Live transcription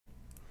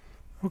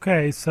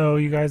Okay, so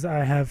you guys,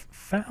 I have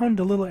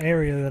found a little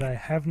area that I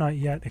have not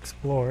yet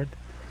explored.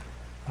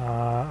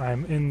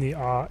 I'm in the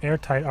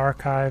airtight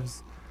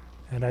archives,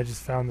 and I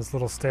just found this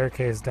little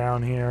staircase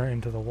down here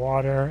into the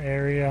water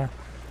area,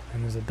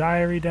 and there's a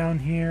diary down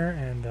here,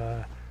 and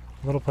a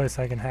little place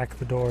I can hack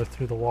the door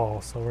through the wall,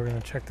 so we're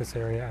going to check this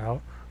area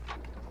out.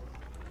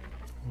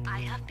 I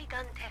have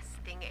begun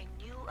testing a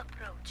new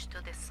approach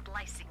to the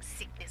splicing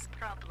sickness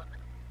problem.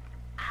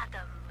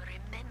 Adam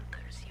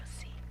remembers, you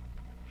see.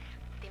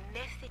 The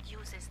method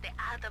uses the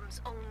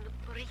Adam's own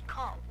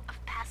recall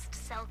of past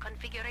cell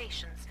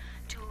configurations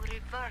to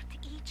revert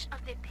each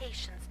of the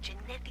patient's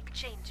genetic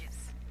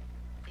changes.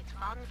 With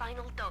one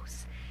final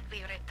dose,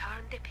 we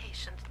return the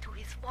patient to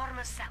his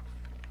former self.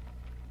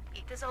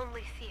 It is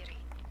only theory.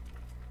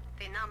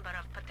 The number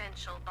of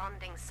potential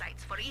bonding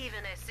sites for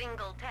even a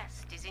single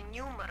test is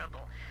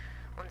innumerable,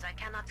 ones I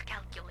cannot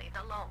calculate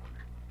alone.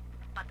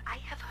 But I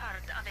have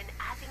heard of an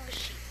adding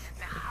machine at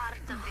the heart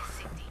of the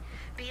city,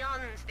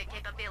 beyond the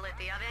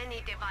capability of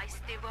any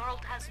device the world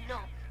has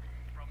known.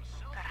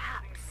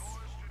 Perhaps,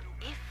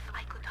 if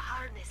I could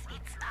harness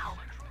its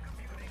power.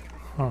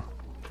 Huh.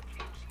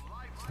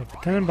 So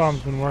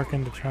Tenenbaum's been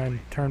working to try and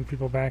turn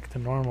people back to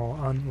normal,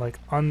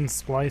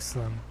 unsplice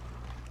them.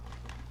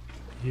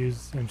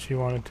 And she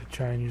wanted to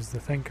try and use the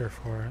thinker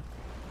for it,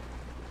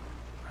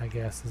 I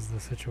guess, is the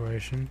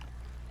situation.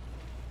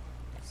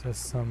 Is this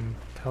some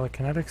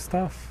telekinetic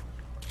stuff?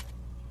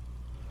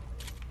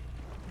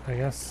 I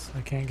guess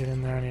I can't get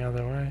in there any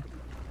other way.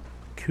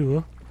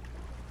 Cool.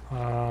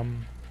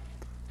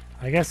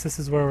 I guess this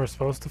is where we're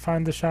supposed to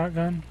find the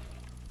shotgun.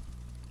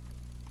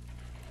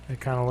 It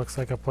kind of looks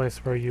like a place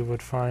where you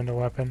would find a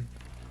weapon.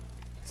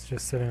 It's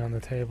just sitting on the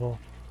table.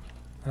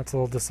 That's a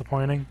little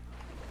disappointing.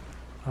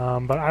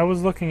 But I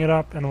was looking it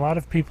up, and a lot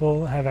of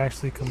people have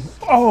actually come...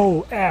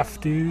 Oh,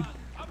 F, dude!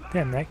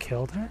 Damn, that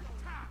killed her.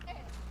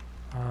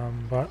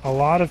 But a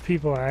lot of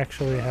people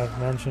actually have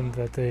mentioned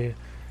that they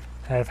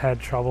have had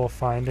trouble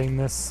finding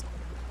this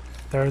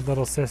third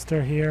little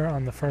sister here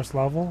on the first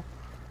level.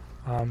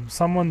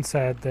 Someone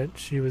said that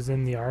she was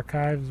in the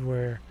archives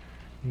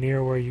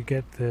near where you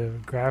get the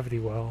gravity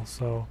well,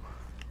 so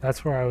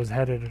that's where I was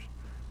headed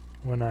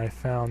when I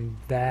found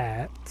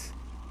that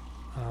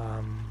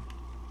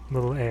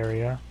little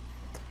area.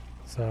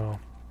 So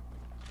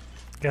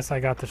guess I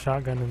got the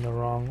shotgun in the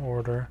wrong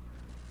order,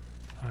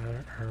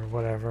 or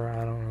whatever,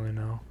 I don't really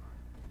know.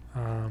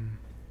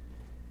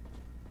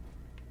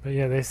 But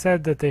yeah, they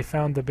said that they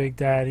found the Big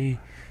Daddy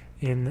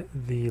in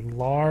the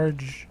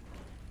large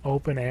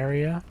open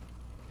area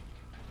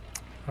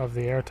of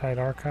the airtight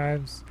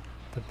archives,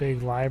 the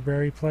big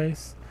library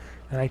place.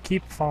 And I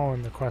keep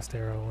following the quest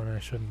arrow when I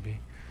shouldn't be.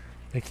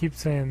 They keep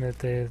saying that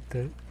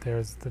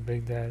there's the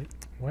Big Daddy.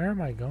 Where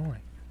am I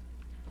going?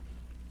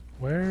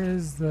 Where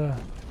is the...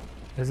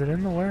 Is it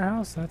in the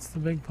warehouse? That's the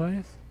big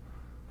place?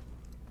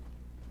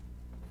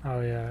 Oh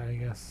yeah, I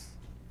guess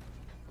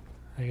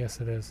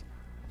it is.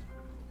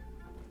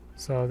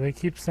 So they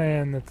keep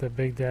saying that the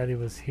Big Daddy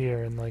was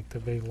here in like the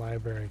big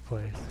library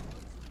place.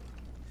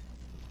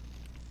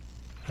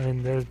 I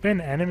mean, there's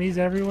been enemies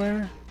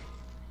everywhere,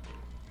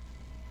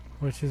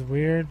 which is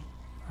weird.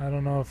 I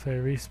don't know if they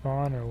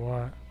respawn or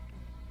what.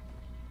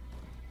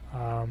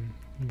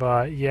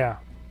 But yeah.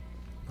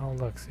 Oh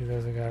look, see,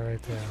 there's a guy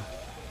right there.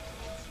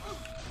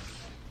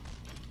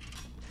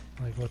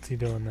 Like, what's he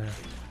doing there?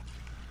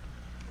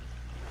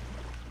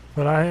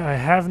 But I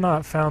have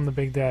not found the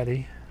Big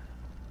Daddy.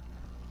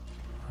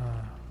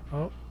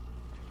 Oh.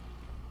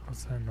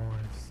 What's that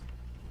noise?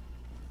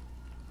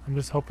 I'm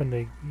just hoping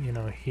to, you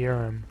know, hear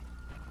him.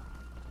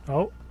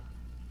 Oh.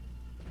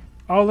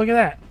 Oh, look at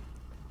that.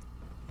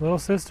 Little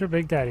sister,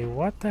 Big Daddy.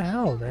 What the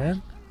hell,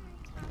 man?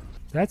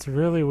 That's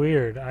really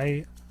weird.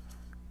 I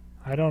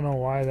don't know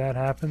why that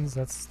happens.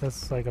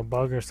 That's like a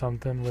bug or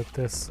something with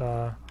this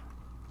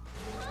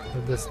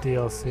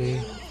DLC.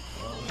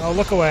 Oh,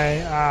 look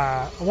away.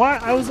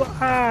 What?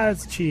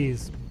 It's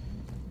cheese.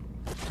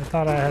 I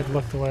thought I had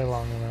looked away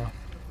long enough.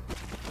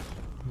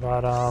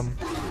 But,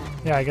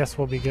 yeah, I guess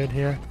we'll be good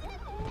here.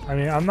 I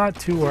mean, I'm not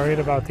too worried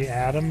about the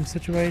Adam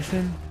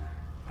situation,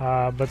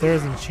 but there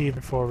is an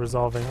achievement for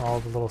resolving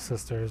all the little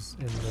sisters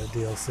in the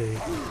DLC.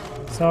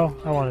 So,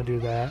 I want to do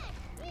that.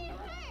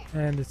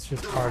 And it's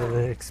just part of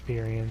the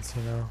experience,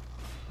 you know.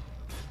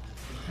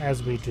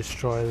 As we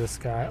destroy this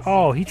guy.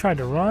 Oh, he tried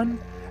to run?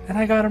 And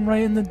I got him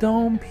right in the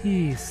dome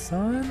piece,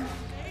 son.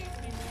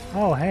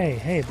 Oh,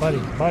 hey,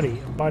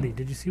 buddy.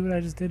 Did you see what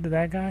I just did to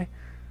that guy?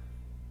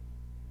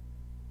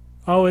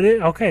 Oh, it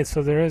is? Okay,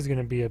 so there is going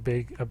to be a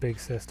big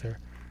sister.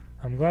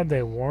 I'm glad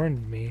they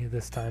warned me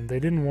this time. They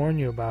didn't warn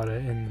you about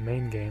it in the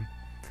main game.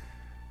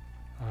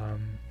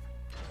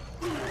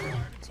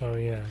 So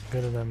yeah,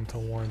 good of them to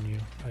warn you,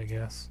 I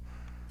guess.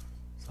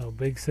 So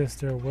big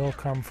sister will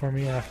come for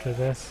me after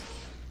this.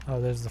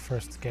 Oh, there's the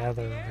first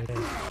gatherer right there.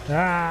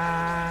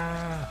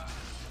 Ah!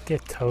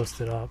 Get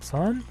toasted up,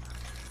 son.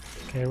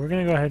 Okay, we're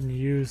gonna go ahead and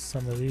use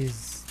some of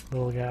these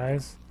little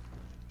guys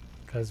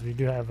because we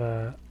do have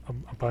a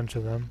bunch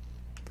of them.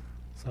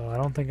 So I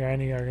don't think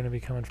any are going to be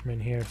coming from in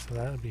here, so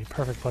that would be a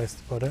perfect place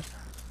to put it.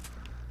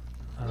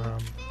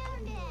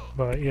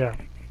 But yeah.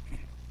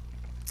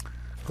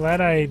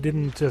 Glad I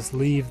didn't just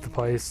leave the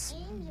place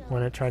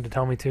when it tried to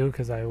tell me to,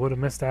 because I would have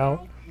missed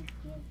out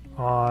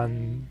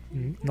on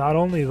not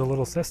only the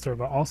little sister,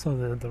 but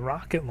also the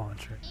rocket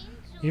launcher.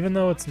 Even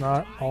though it's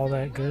not all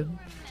that good,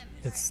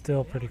 it's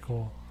still pretty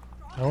cool.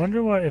 I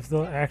wonder what if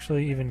they'll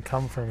actually even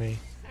come for me.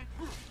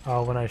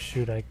 Oh, when I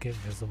shoot, I get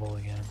visible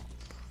again.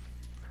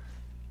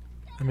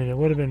 I mean, it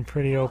would have been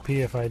pretty OP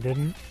if I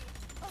didn't,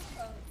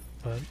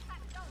 but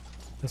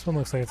this one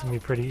looks like it's gonna be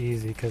pretty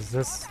easy because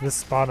this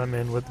spot I'm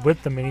in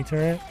with the mini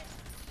turret,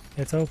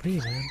 it's OP,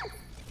 man.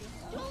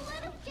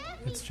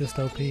 It's just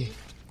OP.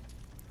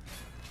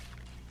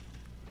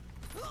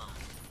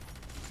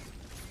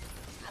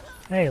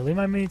 Hey, leave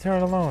my mini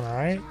turret alone,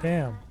 alright?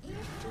 Damn.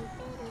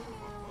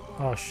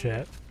 Oh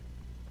shit.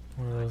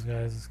 One of those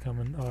guys is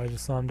coming. Oh, I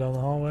just saw him down the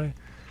hallway.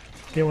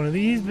 Get one of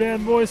these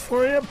bad boys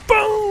for you.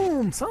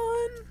 Boom, son!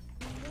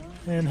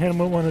 And hit him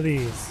with one of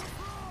these.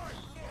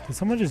 Did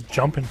someone just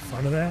jump in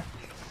front of that?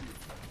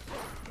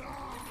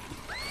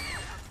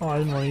 Oh, I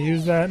didn't want to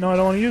use that. No, I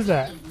don't want to use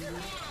that.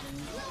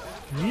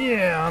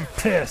 Yeah, I'm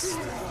pissed.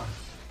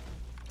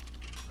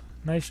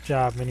 Nice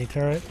job, mini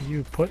turret.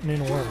 You putting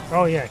in work.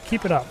 Oh yeah,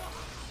 keep it up.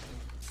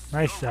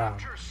 Nice job.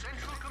 Your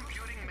central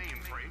computing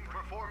mainframe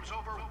performs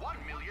over 1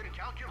 million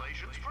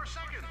calculations per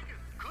second.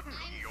 Couldn't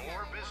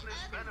your business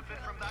benefit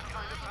from that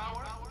kind of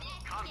power?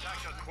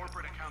 Contact a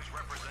corporate accounts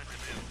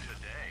representative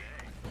today.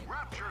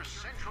 Rapture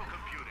Central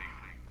Computing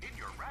in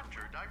your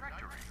Rapture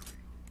directory.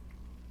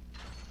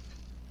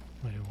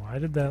 Wait, why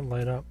did that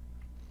light up?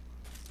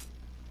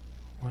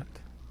 What?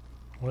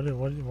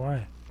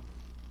 Why?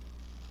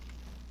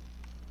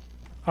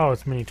 Oh,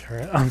 it's mini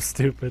turret. I'm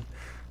stupid.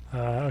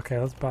 Okay,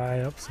 let's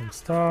buy up some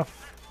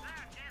stuff.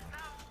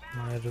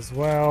 Might as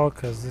well,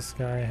 because this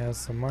guy has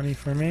some money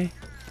for me.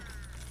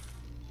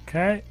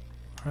 Okay.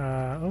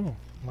 Oh,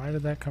 why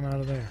did that come out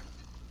of there?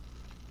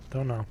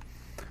 Don't know.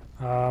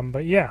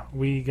 But yeah,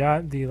 we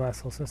got the last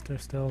little sister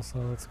still, so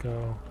let's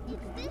go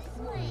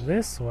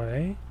this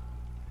way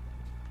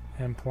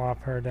and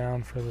plop her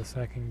down for the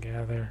second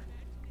gather.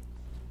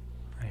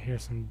 I hear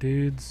some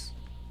dudes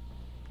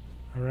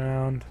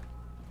around.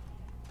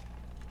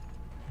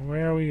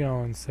 Where are we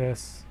going,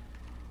 sis?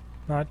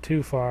 Not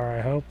too far,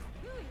 I hope.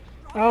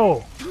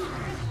 Oh!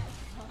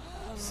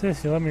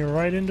 Sis, you let me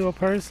right into a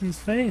person's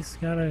face.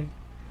 Gotta...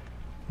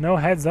 No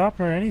heads up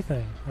or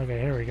anything. Okay,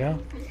 here we go.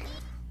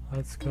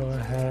 Let's go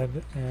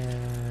ahead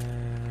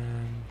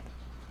and...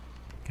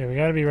 Okay, we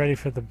gotta be ready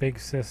for the big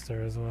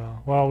sister as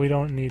well. Well, we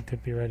don't need to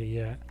be ready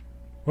yet.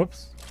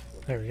 Whoops.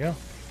 There we go.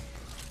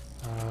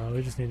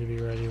 We just need to be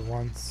ready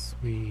once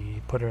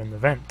we put her in the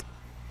vent.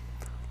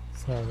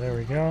 So, there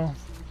we go.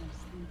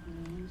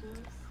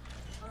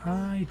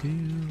 I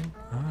do.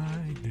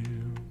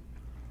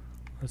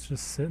 Let's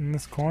just sit in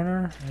this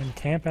corner and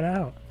camp it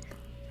out.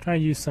 Try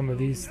to use some of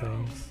these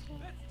things.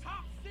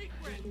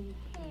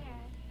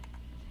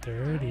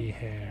 Dirty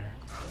hair.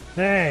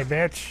 Hey,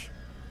 bitch!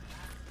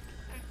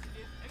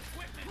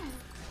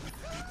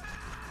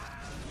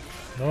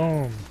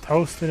 Boom.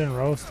 Toasted and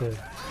roasted.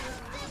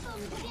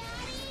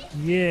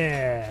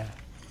 Yeah!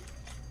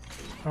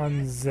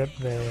 Unzip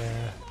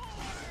there.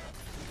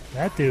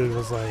 That dude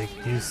was like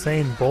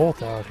Usain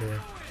Bolt out here.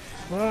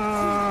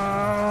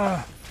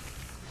 Ah!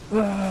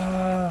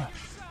 Ah!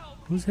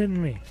 Who's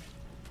hitting me?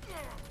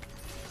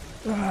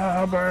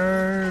 Ah,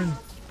 burn!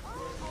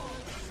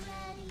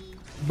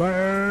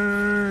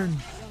 Burn!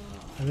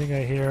 I think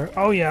I hear...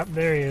 Oh, yeah,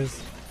 there he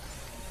is.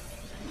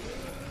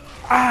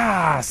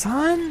 Ah,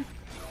 son!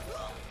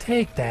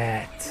 Take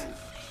that.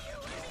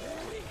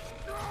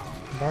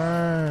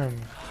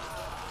 Burn.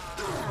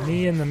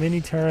 Me and the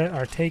mini turret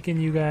are taking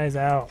you guys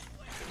out.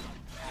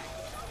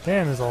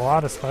 Damn, there's a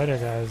lot of spider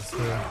guys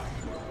here.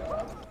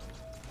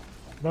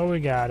 But we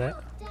got it.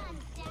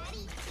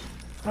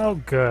 Oh,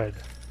 good.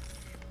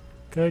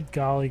 Good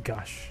golly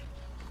gosh.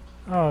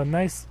 Oh,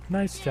 nice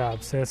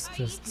job, sis.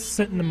 Just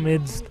sitting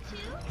amidst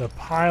the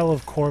pile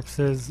of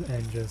corpses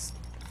and just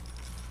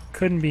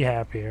couldn't be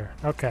happier.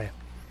 Okay.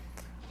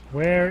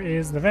 Where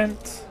is the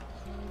vent?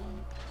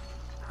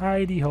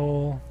 Hidey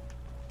hole.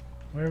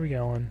 Where are we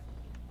going?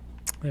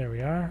 There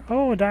we are.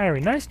 Oh, a diary.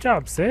 Nice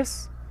job,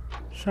 sis.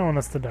 Showing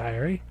us the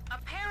diary. A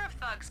pair of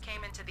thugs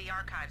came into the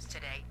archives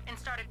today and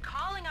started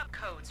calling up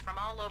codes from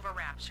all over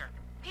Rapture.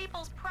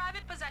 People's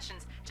private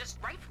possessions, just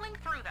rifling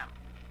through them.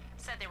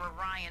 Said they were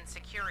Ryan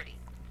security,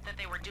 that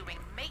they were doing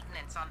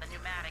maintenance on the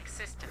pneumatic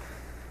system.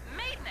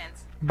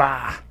 Maintenance?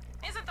 Bah.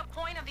 Isn't the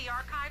point of the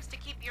archives to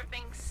keep your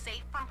things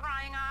safe from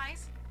prying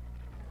eyes?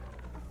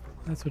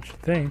 That's what you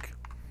think.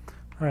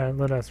 Alright,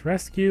 let us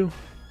rescue.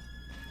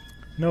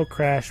 No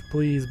crash,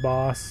 please,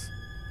 boss.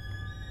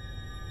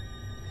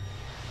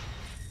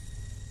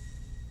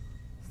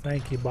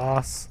 Thank you,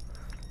 boss.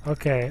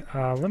 Okay,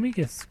 let me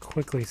just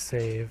quickly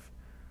save.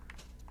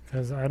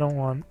 Because I don't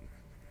want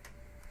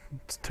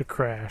to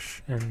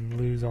crash and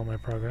lose all my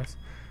progress.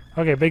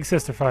 Okay, big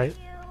sister fight.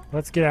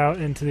 Let's get out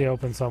into the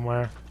open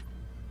somewhere.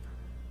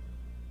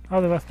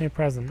 Oh, they left me a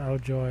present. Oh,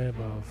 joy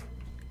above.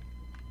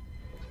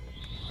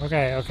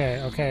 Okay,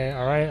 okay, okay.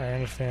 Alright, I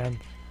understand.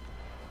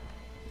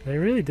 They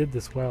really did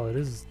this well. It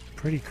is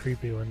pretty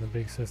creepy when the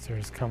big sister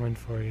is coming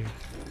for you.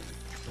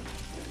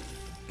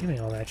 Give me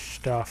all that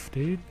stuff,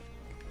 dude.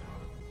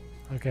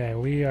 Okay,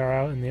 we are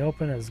out in the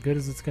open as good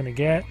as it's gonna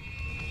get.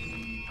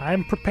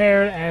 I'm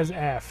prepared as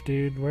F,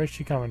 dude. Where's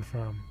she coming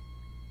from?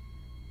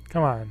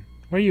 Come on.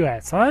 Where you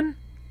at, son?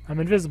 I'm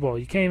invisible.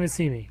 You can't even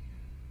see me.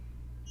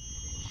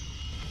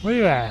 Where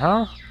you at,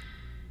 huh?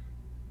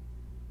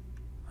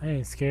 I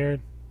ain't scared.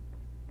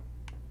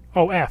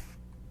 Oh, F.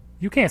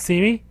 You can't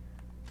see me.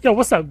 Yo,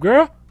 what's up,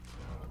 girl?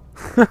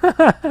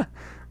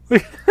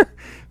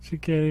 She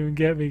can't even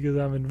get me because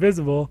I'm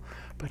invisible,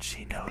 but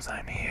she knows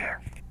I'm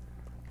here.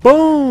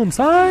 Boom,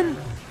 son!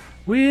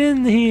 We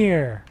in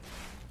here.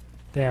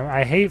 Damn,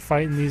 I hate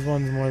fighting these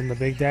ones more than the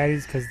big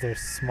daddies because they're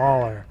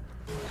smaller.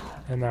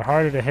 And they're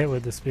harder to hit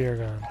with the spear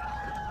gun.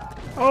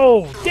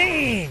 Oh,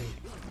 dang!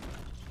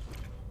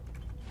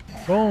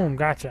 Boom,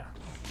 gotcha.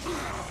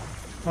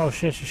 Oh,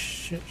 shit, shit,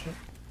 shit, shit.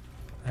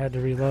 I had to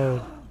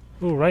reload.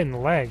 Ooh, right in the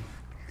leg.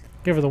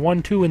 Give her the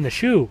 1-2 in the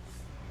shoe.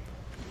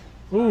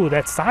 Ooh,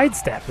 that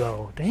sidestep,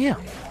 though.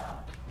 Damn.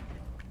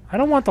 I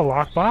don't want the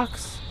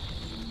lockbox.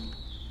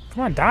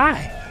 Come on,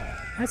 die.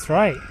 That's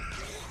right.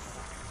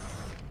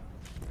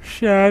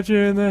 Shot you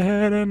in the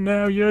head and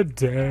now you're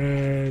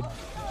dead.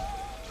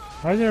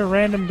 Why is there a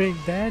random big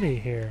daddy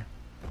here?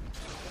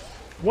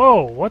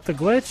 Whoa, what the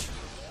glitch?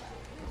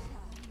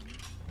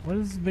 What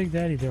is this big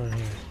daddy doing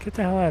here? Get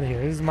the hell out of here.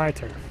 This is my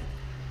turf.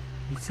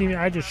 You see me?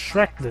 I just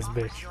Shrek'd this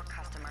bitch.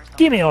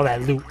 Give me all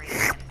that loot.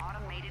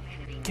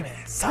 Give me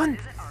that, son.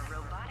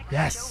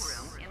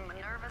 Yes.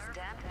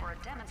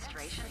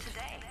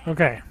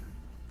 Okay.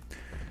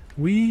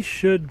 We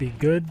should be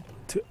good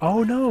to...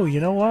 Oh no, you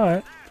know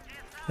what?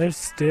 There's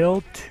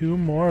still 2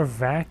 more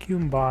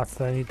vacuum bots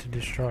that I need to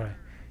destroy.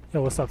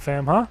 Yo, what's up,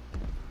 fam, huh?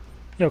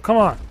 Yo, come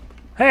on.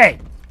 Hey!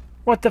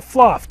 What the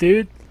fluff,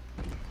 dude?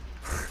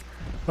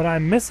 But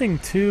I'm missing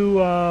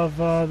 2 of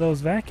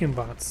those vacuum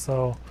bots,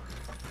 so...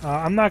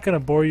 I'm not going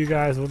to bore you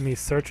guys with me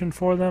searching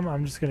for them.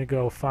 I'm just going to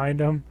go find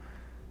them,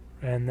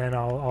 and then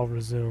I'll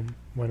resume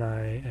when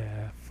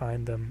I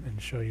find them and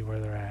show you where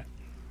they're at.